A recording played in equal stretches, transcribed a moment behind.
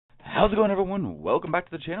How's it going, everyone? Welcome back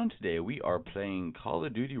to the channel. Today we are playing Call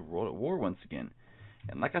of Duty World at War once again.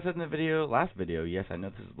 And like I said in the last video, yes, I know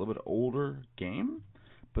this is a little bit older game,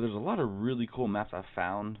 but there's a lot of really cool maps I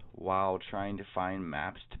found while trying to find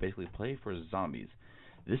maps to basically play for zombies.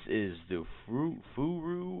 This is the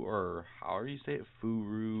Furu, or however you say it,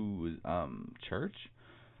 Furu Church.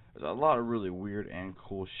 There's a lot of really weird and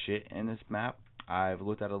cool shit in this map. I've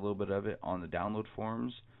looked at a little bit of it on the download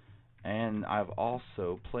forums. And I've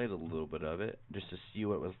also played a little bit of it just to see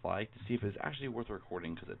what it was like, to see if it's actually worth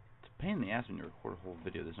recording, because it's a pain in the ass when you record a whole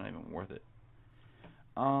video that's not even worth it.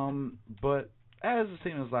 But as the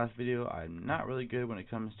same as last video, I'm not really good when it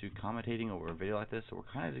comes to commentating over a video like this, so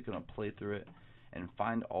we're kind of just going to play through it and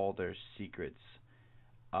find all their secrets.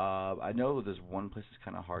 I know this one place is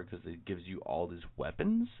kind of hard because it gives you all these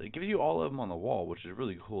weapons. It gives you all of them on the wall, which is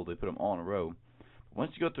really cool. They put them all in a row. But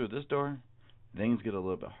once you go through this door, things get a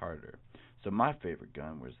little bit harder. So my favorite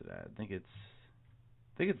gun, where's it at? I think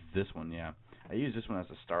it's this one, yeah. I use this one as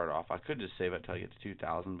a start off. I could just save it till I get to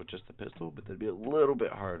 2,000 with just the pistol, but that'd be a little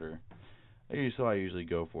bit harder. So I usually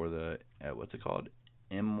go for the, what's it called?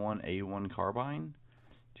 M1A1 carbine.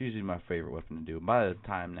 It's usually my favorite weapon to do. By the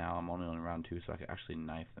time now, I'm only on round 2, so I can actually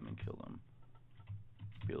knife them and kill them.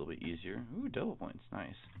 Be a little bit easier. Ooh, double points,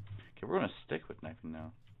 nice. Okay, we're gonna stick with knifing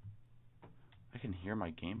now. I can hear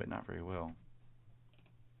my game, but not very well.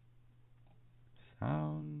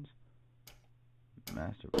 Sounds,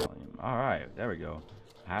 master volume. Alright, there we go.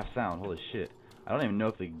 Half sound, holy shit. I don't even know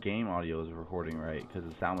if the game audio is recording right because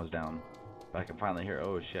the sound was down. But I can finally hear,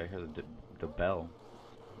 oh shit, I hear the bell.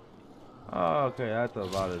 Oh, okay, that's a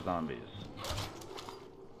lot of zombies.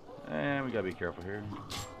 And we gotta be careful here.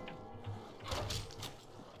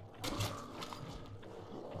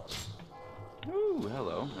 Ooh,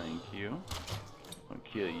 hello, thank you. I'm gonna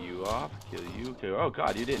kill you off, kill you. Okay. Oh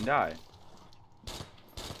god, you didn't die.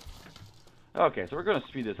 Okay, so we're going to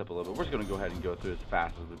speed this up a little bit. We're just going to go ahead and go through as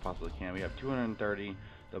fast as we possibly can. We have 230.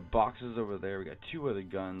 The boxes over there. We got 2 other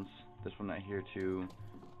guns. This one right here too.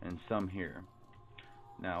 And some here.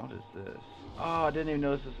 Now, what is this? Oh, I didn't even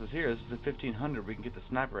notice this was here. This is the 1500. We can get the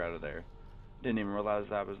sniper out of there. Didn't even realize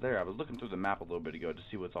that was there. I was looking through the map a little bit ago to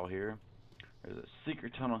see what's all here. There's a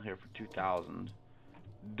secret tunnel here for 2,000.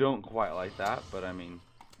 Don't quite like that, but I mean,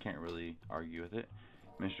 can't really argue with it.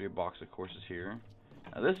 Mystery box, of course, is here.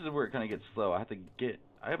 Now this is where it kind of gets slow. I'm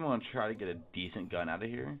going to try to get a decent gun out of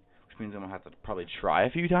here, which means I'm going to have to probably try a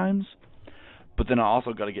few times. But then I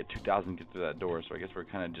also got to get 2,000 to get through that door, so I guess we're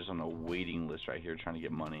kind of just on a waiting list right here trying to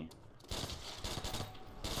get money.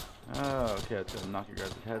 Oh, okay, let's go knock your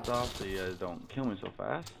guys' heads off so you guys don't kill me so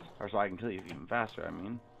fast. Or so I can kill you even faster, I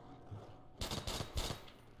mean.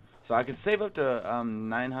 So I could save up to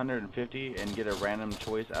 950 and get a random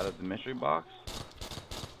choice out of the mystery box.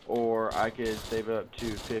 Or I could save it up to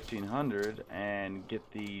 1,500 and get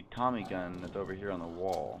the Tommy gun that's over here on the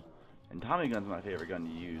wall. And Tommy gun's my favorite gun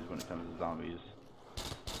to use when it comes to zombies.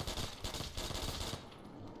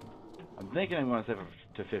 I'm thinking I'm going to save it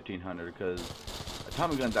to 1,500 because a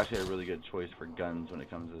Tommy gun's actually a really good choice for guns when it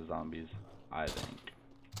comes to zombies, I think.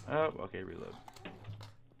 Oh, okay, reload.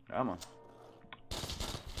 Come on.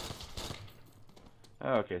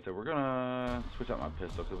 Okay, so we're gonna switch out my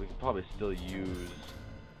pistol because we could probably still use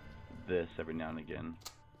this every now and again.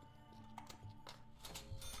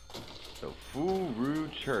 So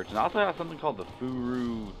FruChurch, and I also have something called the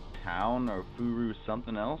Furu Town or Furu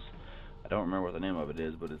something else. I don't remember what the name of it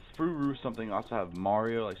is, but it's Furu something. I also have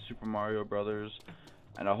Mario, like Super Mario Brothers,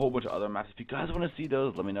 and a whole bunch of other maps. If you guys want to see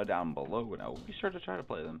those, let me know down below, and I will be sure to try to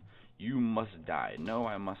play them. You must die. No,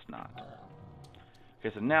 I must not.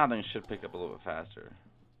 Okay, so now things should pick up a little bit faster.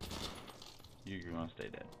 You're gonna stay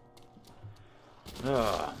dead.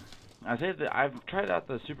 I say that I've tried out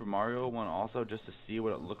the Super Mario one also just to see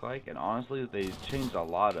what it looked like, and honestly, they changed a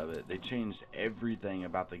lot of it. They changed everything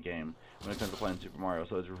about the game when it comes to playing Super Mario,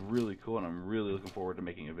 so it's really cool, and I'm really looking forward to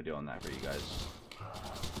making a video on that for you guys.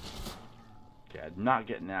 Okay, I'm not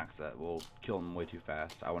getting an axe that will kill them way too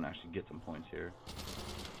fast. I want to actually get some points here.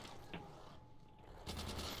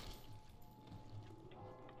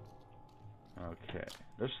 Okay,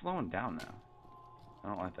 they're slowing down now. I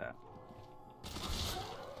don't like that.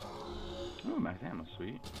 Ooh, max ammo,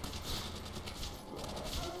 sweet.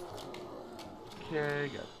 Okay,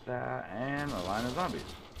 got that, and a line of zombies.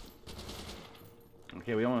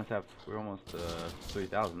 Okay, we're almost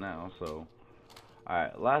 3,000 now, so.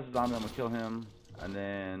 Alright, last zombie, I'm gonna kill him, and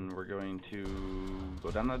then we're going to go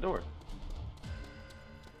down the door.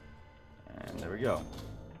 And there we go.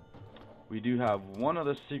 We do have one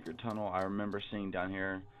other secret tunnel I remember seeing down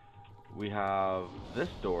here. We have this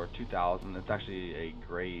door, 2,000. It's actually a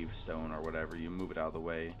gravestone or whatever. You move it out of the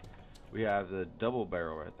way. We have the double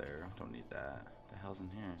barrel right there. Don't need that. What the hell's in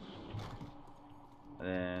here? And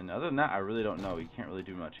then, other than that, I really don't know. You can't really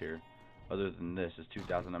do much here. Other than this, is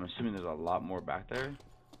 2,000. I'm assuming there's a lot more back there.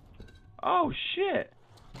 Oh, shit!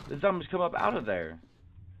 The zombies come up out of there.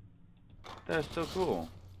 That is so cool.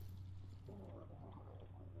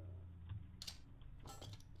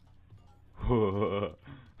 You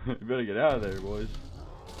better get out of there, boys.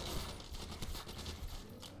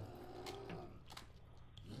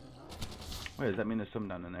 Wait, does that mean there's some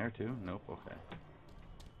down in there too? Nope, okay.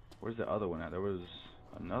 Where's the other one at? There was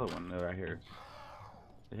another one right here.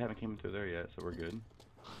 They haven't came through there yet, so we're good.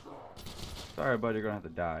 Sorry, buddy, you're gonna have to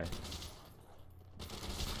die.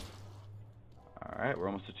 Alright, we're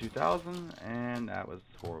almost to 2,000, and that was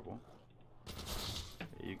horrible.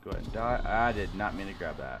 You go ahead and die. I did not mean to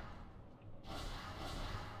grab that.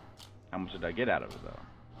 How much did I get out of it, though?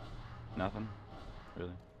 Nothing?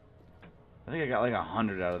 Really? I think I got like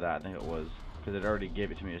 100 out of that, I think it was. Because it already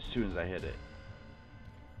gave it to me as soon as I hit it.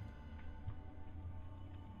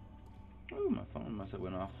 Ooh, my phone must have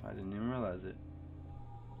went off. I didn't even realize it.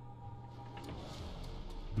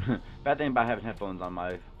 Bad thing about having headphones on,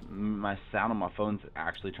 my sound on my phone's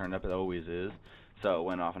actually turned up. It always is. So it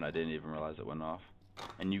went off and I didn't even realize it went off.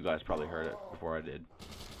 And you guys probably heard it before I did.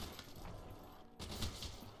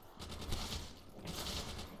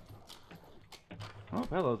 Oh,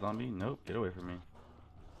 hello, zombie. Nope, get away from me.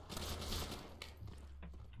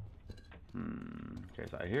 Okay,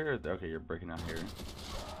 so I hear... Okay, you're breaking out here.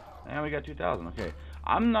 And we got 2,000. Okay.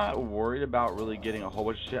 I'm not worried about really getting a whole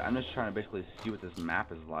bunch of shit. I'm just trying to basically see what this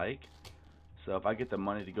map is like. So if I get the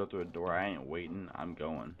money to go through a door, I ain't waiting. I'm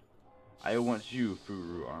going. I want you,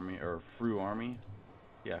 Furu Army. Or Fru Army.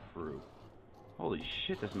 Yeah, Fru. Holy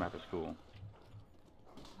shit, this map is cool.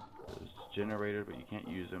 There's generators, but you can't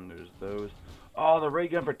use them. There's those. Oh, the ray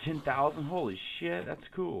gun for 10,000. Holy shit, that's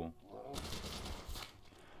cool.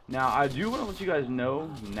 Now, I do want to let you guys know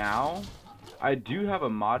now, I do have a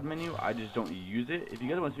mod menu. I just don't use it. If you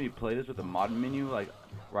guys want to see me play this with a mod menu, like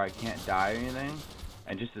where I can't die or anything,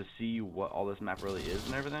 and just to see what all this map really is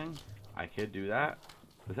and everything, I could do that.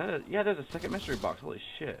 Is that a, yeah, there's a second mystery box. Holy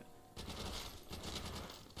shit.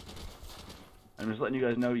 I'm just letting you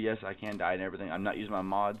guys know, yes, I can die and everything. I'm not using my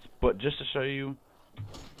mods, but just to show you,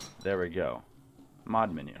 there we go.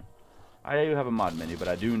 Mod menu. I do have a mod menu, but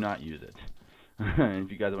I do not use it. And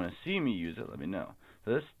if you guys want to see me use it, let me know.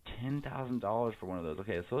 So that's $10,000 for one of those.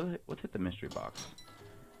 Okay, so let's hit the mystery box.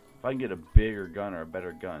 If I can get a bigger gun or a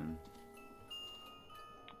better gun.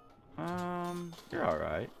 You're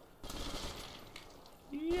alright.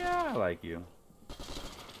 Yeah, I like you.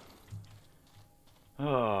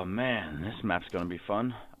 Oh man, this map's gonna be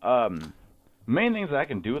fun. Main things that I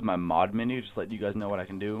can do with my mod menu, just let you guys know what I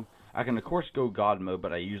can do. I can of course go God mode,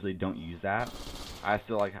 but I usually don't use that. I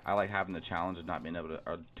like having the challenge of not being able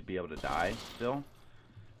to be able to die still.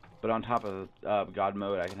 But on top of God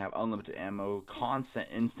mode, I can have unlimited ammo, constant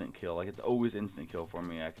instant kill. Like it's always instant kill for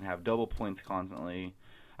me. I can have double points constantly.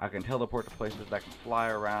 I can teleport to places. I can fly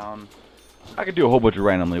around. I can do a whole bunch of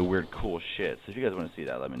randomly weird cool shit. So if you guys want to see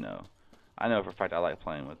that, let me know. I know for a fact I like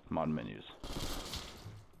playing with mod menus.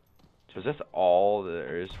 So is this all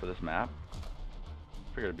there is for this map?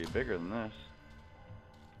 I figured it'd be bigger than this.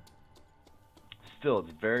 Still,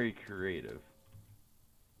 it's very creative.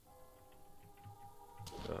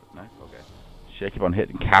 Nice, okay. Shit, I keep on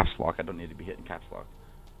hitting caps lock. I don't need to be hitting caps lock.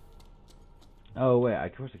 Oh wait,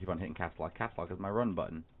 of course I keep on hitting caps lock. Caps lock is my run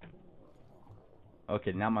button.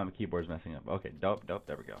 Okay, now my keyboard's messing up. Okay, dope,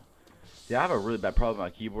 there we go. See, I have a really bad problem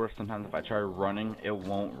with my keyboard. Sometimes if I try running, it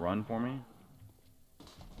won't run for me.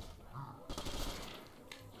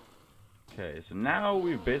 Okay, so now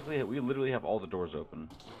we literally have all the doors open.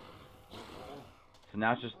 So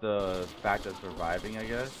now it's just the fact of surviving, I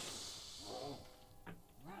guess.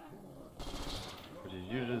 Which is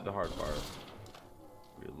usually the hard part.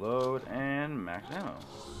 Reload and max ammo.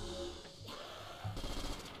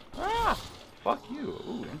 Ah! Fuck you.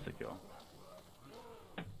 Ooh, insta-kill.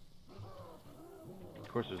 Of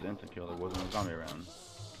course there's insta-kill. There wasn't a zombie around.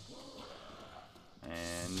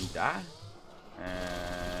 And die.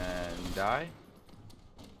 And die.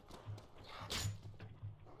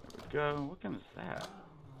 There we go. What gun is that?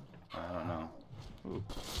 I don't know. Ooh.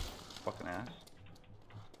 Fucking ass.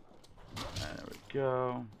 And there we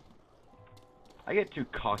go. I get too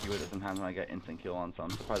cocky with it sometimes when I get instant kill on some.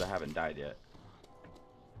 Surprised I haven't died yet.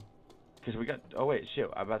 Because we got... Oh wait, shit.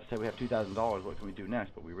 I'm about to say we have $2,000. What can we do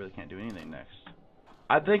next? But we really can't do anything next.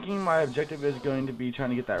 I'm thinking my objective is going to be trying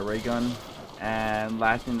to get that ray gun. And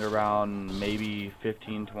lasting around maybe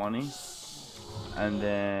 15, 20. And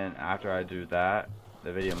then after I do that,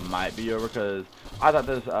 the video might be over, because I thought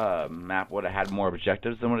this map would have had more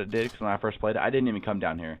objectives than what it did. Because when I first played it, I didn't even come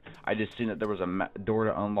down here. I just seen that there was a door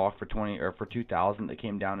to unlock for 2,000 that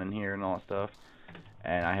came down in here and all that stuff,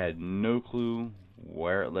 and I had no clue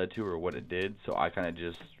where it led to or what it did. So I kind of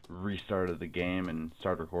just restarted the game and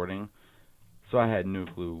started recording. So I had no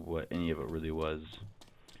clue what any of it really was.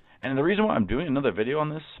 And the reason why I'm doing another video on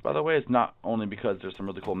this, by the way, is not only because there's some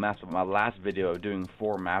really cool maps, but my last video of doing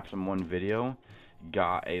 4 maps in one video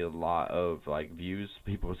got a lot of views.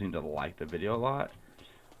 People seem to like the video a lot.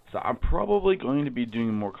 So I'm probably going to be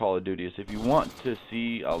doing more Call of Duty. So if you want to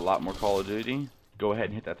see a lot more Call of Duty, go ahead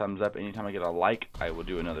and hit that thumbs up. Anytime I get a like, I will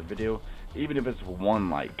do another video. Even if it's 1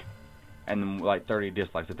 like and 30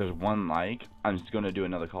 dislikes. If there's 1 like, I'm just going to do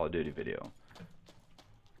another Call of Duty video.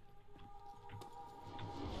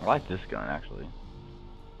 I like this gun, actually.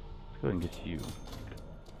 Let's go ahead and get you.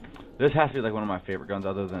 This has to be one of my favorite guns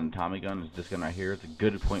other than Tommy gun. Is this gun right here. It's a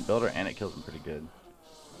good point builder, and it kills them pretty good.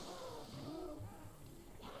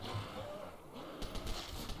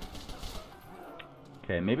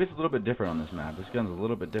 Okay, maybe it's a little bit different on this map. This gun's a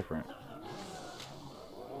little bit different.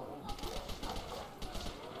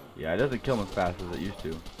 Yeah, it doesn't kill them as fast as it used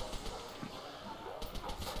to.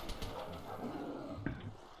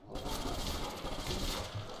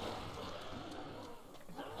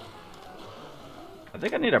 I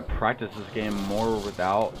think I need to practice this game more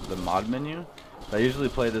without the mod menu. I usually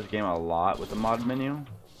play this game a lot with the mod menu,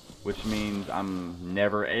 which means I'm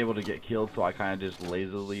never able to get killed, so I kind of just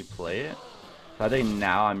lazily play it. So I think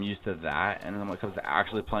now I'm used to that, and then when it comes to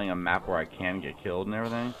actually playing a map where I can get killed and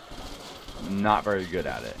everything, I'm not very good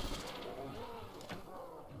at it.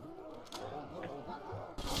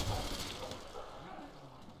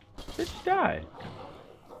 Bitch, die.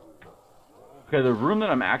 Okay, the room that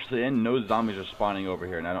I'm actually in, no zombies are spawning over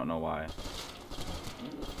here, and I don't know why.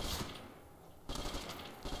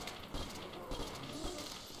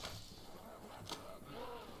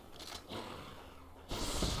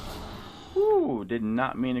 Ooh, did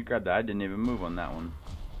not mean to grab that. I didn't even move on that one.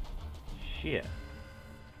 Shit.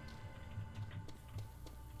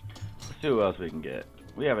 Let's see what else we can get.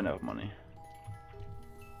 We have enough money.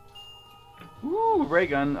 Ooh, ray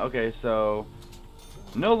gun. Okay, so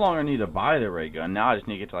no longer need to buy the ray gun. Now I just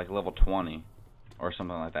need to get to level 20 or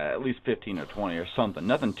something like that. At least 15 or 20 or something.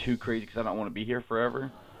 Nothing too crazy because I don't want to be here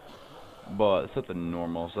forever. But something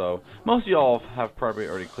normal. So most of y'all have probably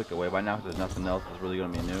already clicked away by now because there's nothing else that's really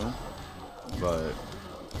going to be new. But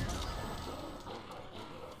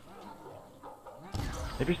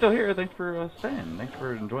if you're still here, thanks for staying. Thanks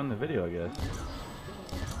for enjoying the video, I guess.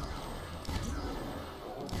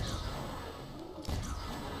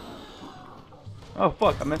 Oh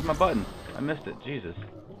fuck, I missed my button. I missed it, Jesus.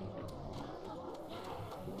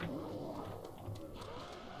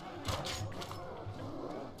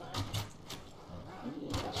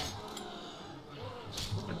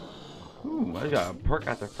 Ooh, I got a perk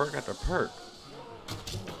after perk after perk.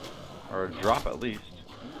 Or a drop at least.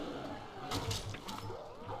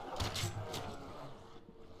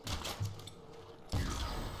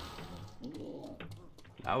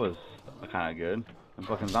 That was kinda good. The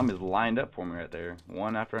fucking zombies lined up for me right there,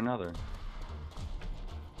 one after another.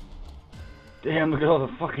 Damn, look at all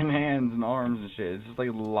the fucking hands and arms and shit. It's just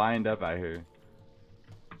lined up out here.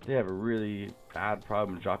 They have a really bad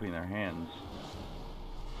problem dropping their hands.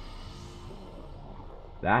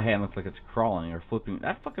 That hand looks like it's crawling or flipping.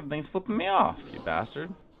 That fucking thing's flipping me off, you bastard.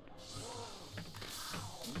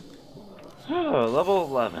 Oh, level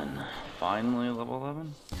 11. Finally level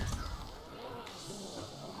 11.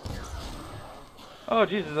 Oh,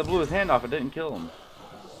 Jesus, I blew his hand off. It didn't kill him.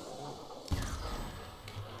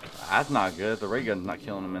 That's not good. The ray gun's not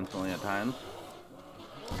killing him instantly at times.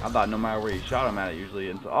 I thought no matter where you shot him at, it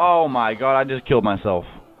usually... Oh, my God. I just killed myself.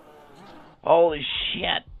 Holy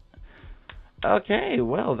shit. Okay,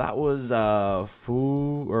 well, that was,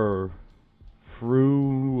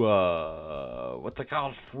 what's it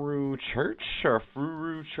called? FruChurch? Or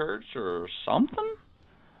FruChurch or something?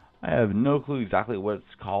 I have no clue exactly what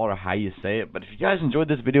it's called or how you say it, but if you guys enjoyed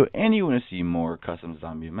this video and you want to see more custom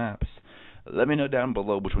zombie maps, let me know down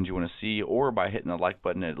below which ones you want to see, or by hitting the like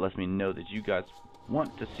button. It lets me know that you guys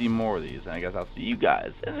want to see more of these, and I guess I'll see you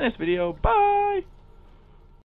guys in the next video. Bye!